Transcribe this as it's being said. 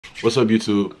What's up,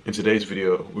 YouTube? In today's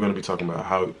video, we're going to be talking about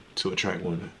how to attract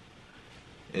women.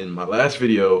 In my last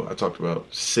video, I talked about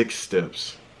 6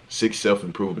 steps, 6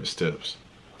 self-improvement steps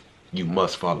you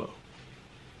must follow.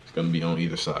 It's going to be on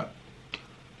either side.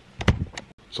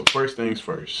 So first things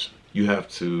first, you have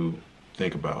to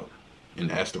think about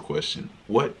and ask the question,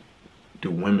 what do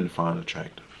women find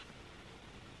attractive?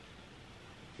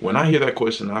 When I hear that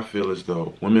question, I feel as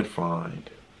though women find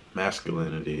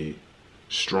masculinity,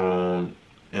 strong,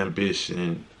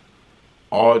 ambition,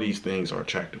 all these things are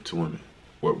attractive to women.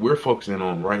 What we're focusing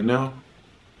on right now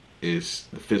is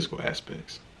the physical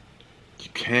aspects. You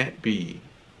can't be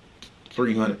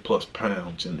 300 plus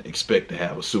pounds and expect to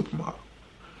have a supermodel.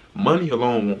 Money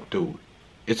alone won't do it.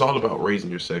 It's all about raising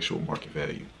your sexual market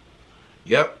value.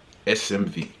 Yep,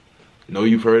 SMV. Know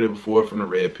you've heard it before from the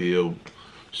red pill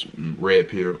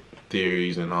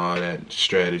theories and all that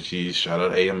strategies. Shout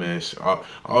out AMS,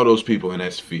 all those people in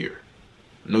that sphere.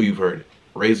 I know you've heard it.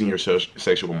 Raising your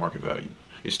sexual market value.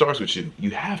 It starts with you.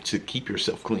 You have to keep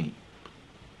yourself clean.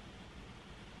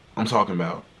 I'm talking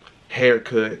about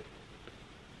haircut. I'm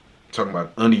talking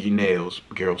about under your nails.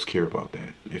 Girls care about that.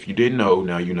 If you didn't know,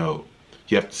 now you know.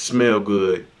 You have to smell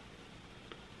good.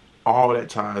 All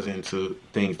that ties into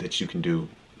things that you can do,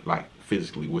 like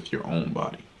physically with your own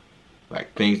body.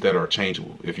 Like things that are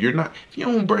changeable. If you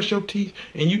don't brush your teeth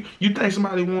and you think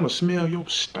somebody want to smell your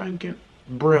stinking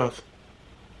breath,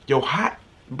 your hot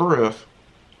breath,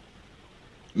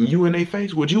 you in their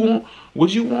face, would you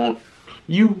want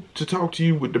you to talk to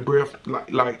you with the breath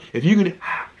like if you can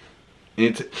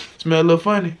and it smell a little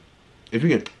funny, if you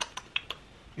can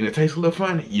and it tastes a little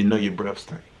funny, you know your breath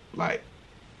stink. Like,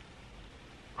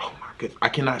 oh my goodness, I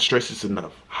cannot stress this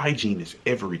enough. Hygiene is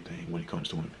everything when it comes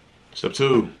to women. Step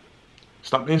 2,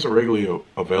 stop being so regularly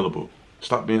available.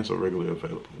 Stop being so regularly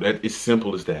available. That is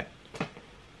simple as that.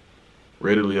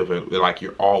 Readily available, like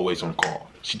you're always on call.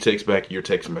 She texts back, you're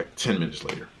texting back 10 minutes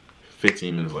later,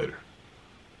 15 minutes later.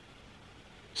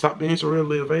 Stop being so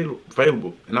readily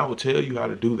available, and I will tell you how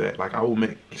to do that. Like, I will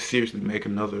seriously make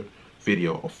another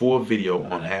video, a full video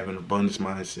on having abundance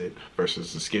mindset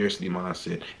versus the scarcity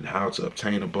mindset and how to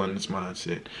obtain abundance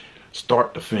mindset,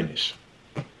 start to finish.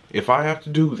 If I have to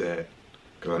do that,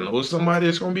 because I know somebody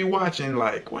that's going to be watching,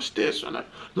 like, what's this?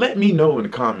 Let me know in the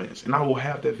comments, and I will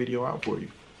have that video out for you.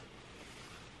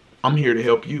 I'm here to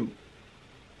help you.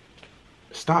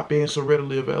 Stop being so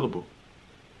readily available.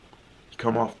 You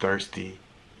come off thirsty,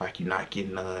 like you're not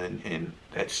getting none, and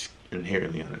that's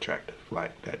inherently unattractive.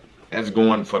 Like that's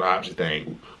going for the opposite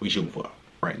thing we shooting for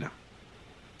right now.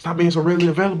 Stop being so readily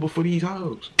available for these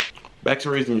hoes. Back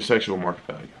to raising your sexual market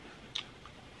value.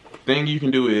 Thing you can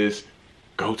do is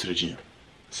go to the gym.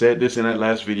 Said this in that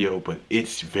last video, but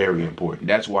it's very important.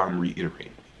 That's why I'm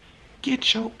reiterating.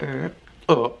 Get your ass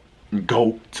up.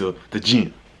 Go to the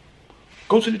gym.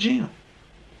 Go to the gym.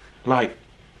 Like,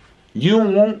 you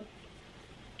don't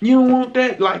want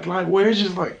that like where it's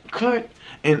just like cut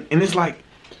and it's like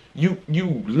you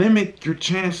limit your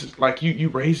chances. Like you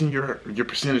raising your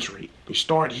percentage rate. You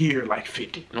start here like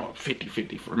 50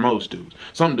 for most dudes.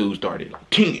 Some dudes start at like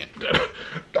 10.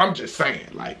 I'm just saying,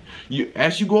 like,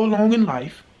 as you go along in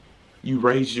life, you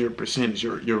raise your percentage,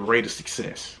 your rate of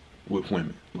success with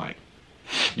women. Like,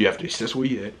 you have to assess where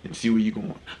you're at and see where you're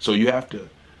going. So you have to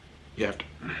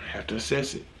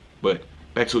assess it. But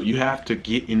back to it, you have to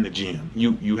get in the gym.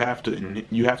 You have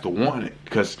to want it,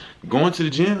 because going to the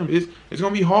gym it's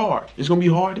gonna be hard. It's gonna be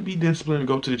hard to be disciplined and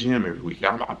go to the gym every week.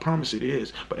 I promise it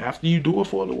is. But after you do it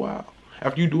for a little while,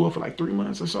 after you do it for like 3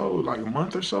 months or so, like a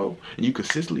month or so, and you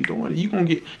consistently doing it,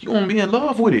 you're gonna be in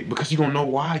love with it, because you're gonna know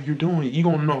why you're doing it. You're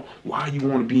gonna know why you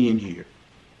want to be in here.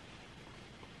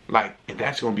 Like, and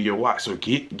that's gonna be your why. So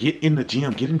get in the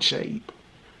gym, get in shape.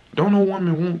 Don't no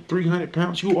woman want 300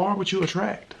 pounds. You are what you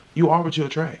attract. You are what you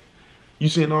attract. You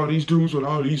seeing all these dudes with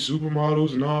all these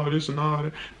supermodels and all this and all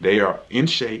that. They are in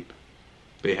shape.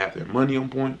 They have their money on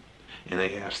point, and they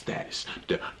have status.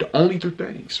 The only 3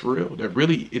 things, for real, that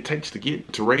really it takes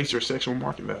to raise your sexual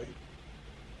market value.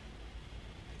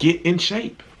 Get in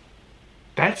shape.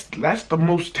 That's the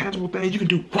most tangible thing you can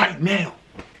do right now.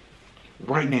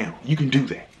 Right now, you can do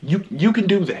that. You can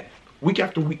do that. Week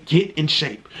after week, get in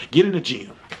shape. Get in the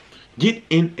gym. Get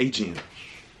in a gym.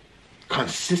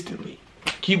 Consistently.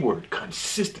 Keyword,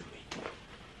 consistently.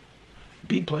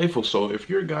 Be playful. So if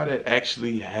you're a guy that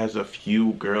actually has a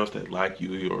few girls that like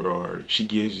you, or she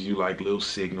gives you like little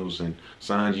signals and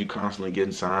signs, you constantly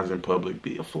getting signs in public,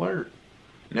 be a flirt.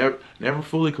 Never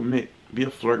fully commit. Be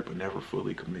a flirt, but never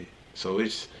fully commit. So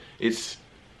it's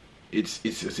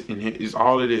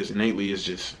all it is innately is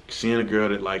just seeing a girl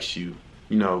that likes you,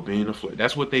 you know, being a flirt.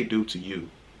 That's what they do to you.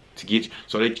 to get you,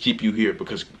 so they keep you here,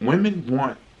 because women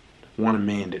want a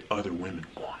man that other women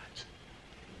want.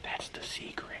 That's the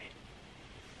secret.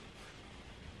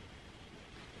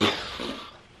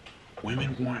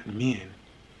 Women want men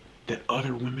that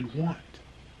other women want.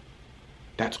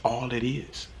 That's all it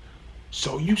is.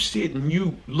 So you sit and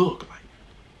you look like,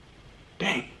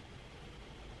 dang,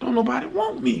 don't nobody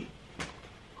want me.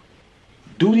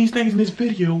 Do these things in this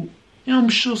video, and I'm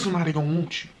sure somebody gonna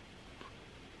want you.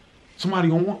 Somebody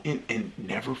gonna want, and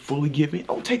never fully give in.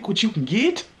 Don't take what you can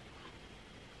get.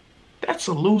 That's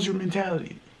a loser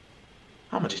mentality.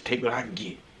 I'ma just take what I can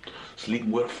get.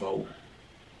 Sleeping with a foe.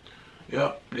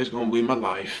 Yep, this gonna be my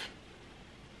life.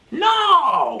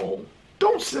 No!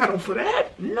 Don't settle for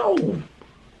that. No.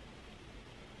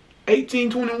 18,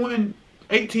 21,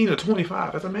 18 or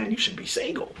 25. As a man, you should be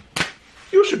single.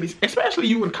 You should be, especially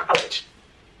you in college.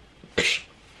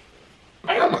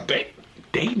 Man, I'm a date.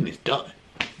 Dating is done.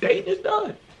 Dating is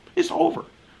done. It's over.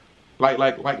 Like,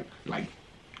 I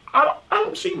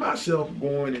don't see myself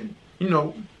going and,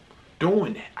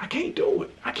 doing that. I can't do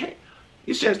it. I can't.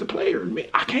 It's just the player in me.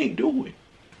 I can't do it.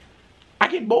 I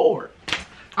get bored.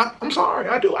 I'm sorry.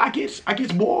 I do. I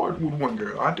get bored with one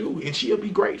girl. I do. And she'll be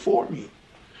great for me.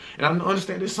 And I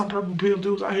understand there's some purple pill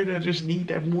dudes out here that just need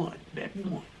that one. That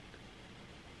one.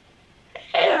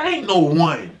 There ain't no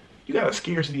one. You got a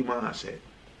scarcity mindset.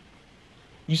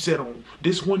 You said on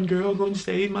this one girl gonna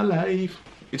save my life.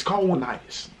 It's called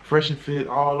one-itis. Fresh and fit,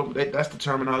 all of that. That's the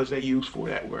terminology they use for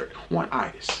that word.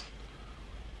 One-itis.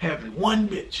 Having one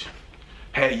bitch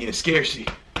had you in scarcity,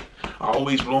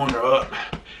 always blowing her up,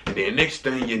 and then next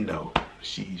thing you know,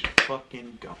 she's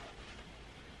fucking gone.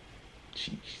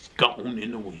 She's gone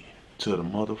in the wind to the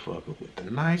motherfucker with the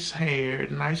nice hair,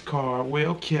 nice car,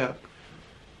 well kept,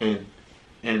 and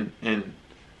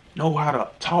know how to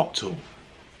talk to them.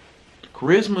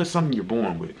 Charisma is something you're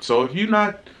born with. So if you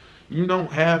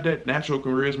don't have that natural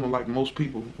charisma like most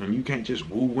people, and you can't just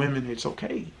woo women, it's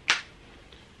okay.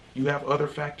 You have other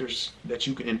factors that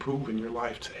you can improve in your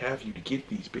life to have you to get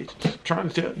these bitches. I'm trying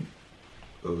to tell you.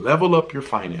 Level up your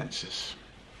finances.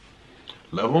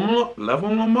 Level them up. Level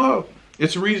them up.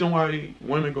 It's the reason why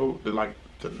women go to the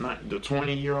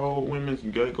 20-year-old women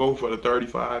go for the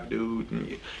 35 dude,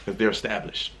 because they're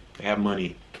established. They have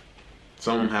money.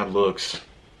 Some of them have looks,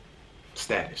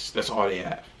 status. That's all they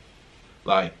have.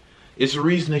 Like, it's the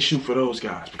reason they shoot for those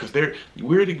guys, because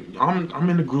I'm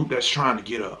in the group that's trying to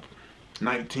get up.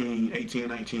 19, 18,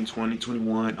 19, 20,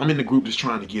 21. I'm in the group that's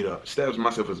trying to get up. Establish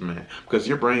myself as a man. Because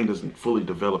your brain doesn't fully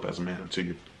develop as a man until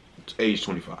you're age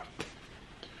 25.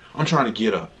 I'm trying to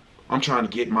get up. I'm trying to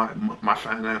get my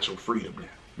financial freedom now.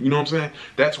 You know what I'm saying?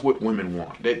 That's what women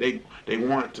want. They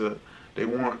want,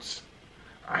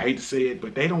 I hate to say it,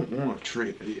 but they don't want a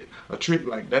trick. A trick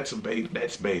like that's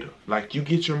beta. Like, you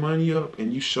get your money up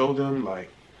and you show them,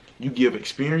 like, you give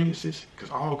experiences,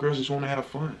 because all girls just want to have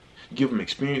fun. Give them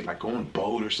experience, like going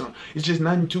boat or something. It's just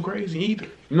nothing too crazy either.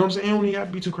 You know what I'm saying? You don't even have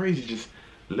to be too crazy. Just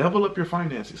level up your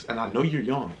finances. And I know you're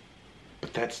young,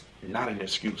 but that's not an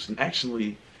excuse. And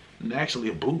actually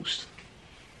a boost.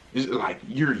 It's like,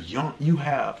 you're young. You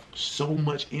have so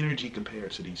much energy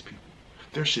compared to these people.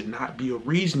 There should not be a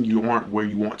reason you aren't where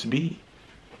you want to be.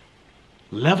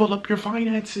 Level up your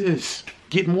finances.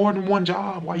 Get more than one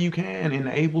job while you can and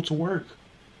able to work.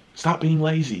 Stop being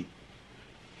lazy.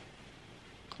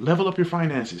 Level up your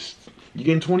finances. You're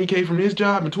getting 20K from this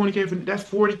job and 20K from that's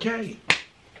 40K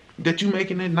that you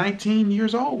making at 19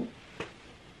 years old.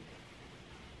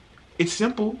 It's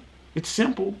simple. It's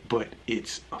simple, but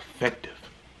it's effective.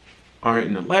 All right,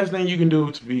 and the last thing you can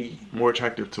do to be more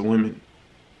attractive to women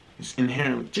is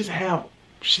inherently just have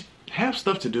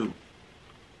stuff to do.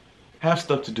 Have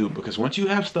stuff to do, because once you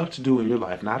have stuff to do in your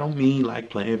life, and I don't mean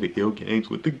like playing video games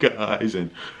with the guys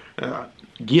and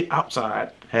get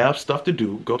outside, have stuff to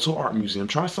do, go to an art museum,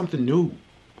 try something new.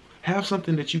 Have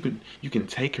something that you can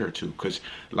take her to, because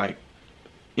like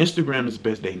Instagram is the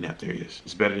best dating app there is.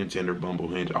 It's better than Tinder, Bumble,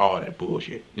 Hinge, all that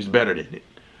bullshit. It's better than it.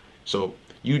 So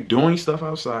you doing stuff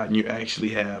outside, and you actually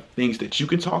have things that you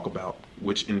can talk about,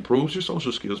 which improves your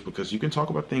social skills, because you can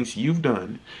talk about things you've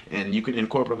done, and you can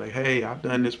incorporate like, hey, I've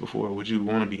done this before. Would you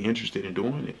want to be interested in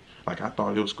doing it? Like, I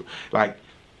thought it was cool. Like,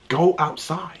 go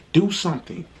outside, do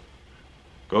something.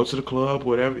 Go to the club,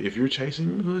 whatever. If you're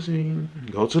chasing pussy,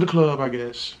 go to the club, I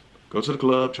guess. Go to the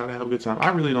club, try to have a good time. I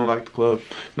really don't like the club.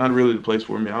 It's not really the place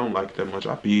for me. I don't like it that much.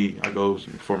 I go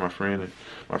for my friends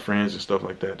and stuff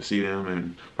like that, to see them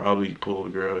and probably pull a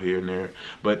girl here and there.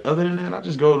 But other than that, I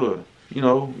just go to,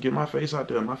 get my face out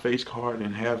there, my face card,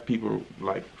 and have people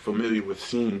like familiar with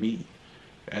seeing me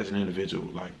as an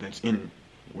individual, like that's in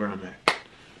where I'm at,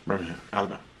 Birmingham,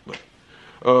 Alabama.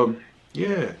 But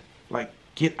Yeah, like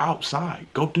get outside,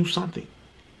 go do something,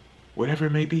 whatever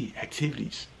it may be,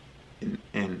 activities.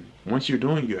 And once you're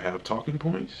doing, you have talking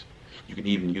points. You can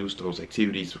even use those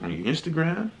activities on your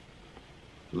Instagram.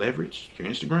 Leverage your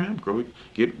Instagram. Grow,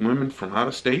 get women from out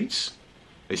of states.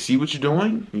 They see what you're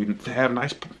doing. You can have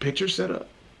nice pictures set up.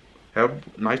 Have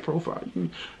a nice profile.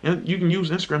 And you can use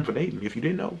Instagram for dating. If you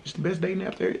didn't know, it's the best dating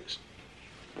app there is.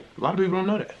 A lot of people don't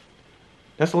know that.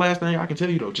 That's the last thing I can tell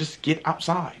you though. Just get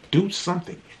outside. Do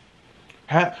something.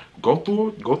 Go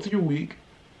through your week.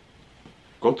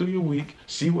 Go through your week.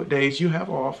 See what days you have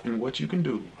off and what you can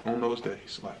do on those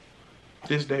days. Like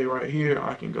this day right here,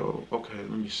 I can go, okay,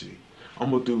 let me see.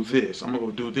 I'm gonna do this. I'm gonna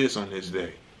go do this on this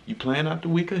day. You plan out the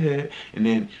week ahead, and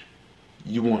then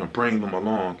you want to bring them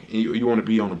along. You want to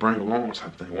be on the bring along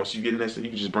type thing. Once you get in that state, you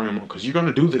can just bring them on because you're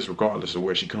gonna do this regardless of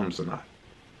where she comes or not.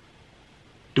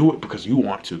 Do it because you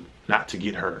want to, not to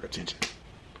get her attention.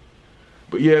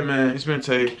 But yeah, man, it's been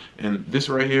Tay, and this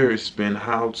right here has been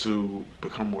how to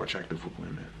become more attractive with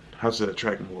women, how to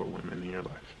attract more women in your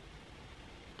life.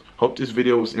 Hope this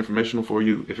video was informational for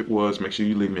you. If it was, make sure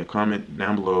you leave me a comment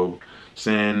down below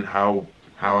saying how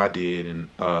I did. And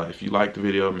if you like the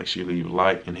video, make sure you leave a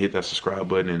like and hit that subscribe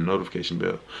button and notification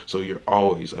bell so you're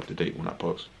always up to date when I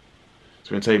post. It's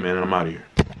been Tay, man, and I'm out of here.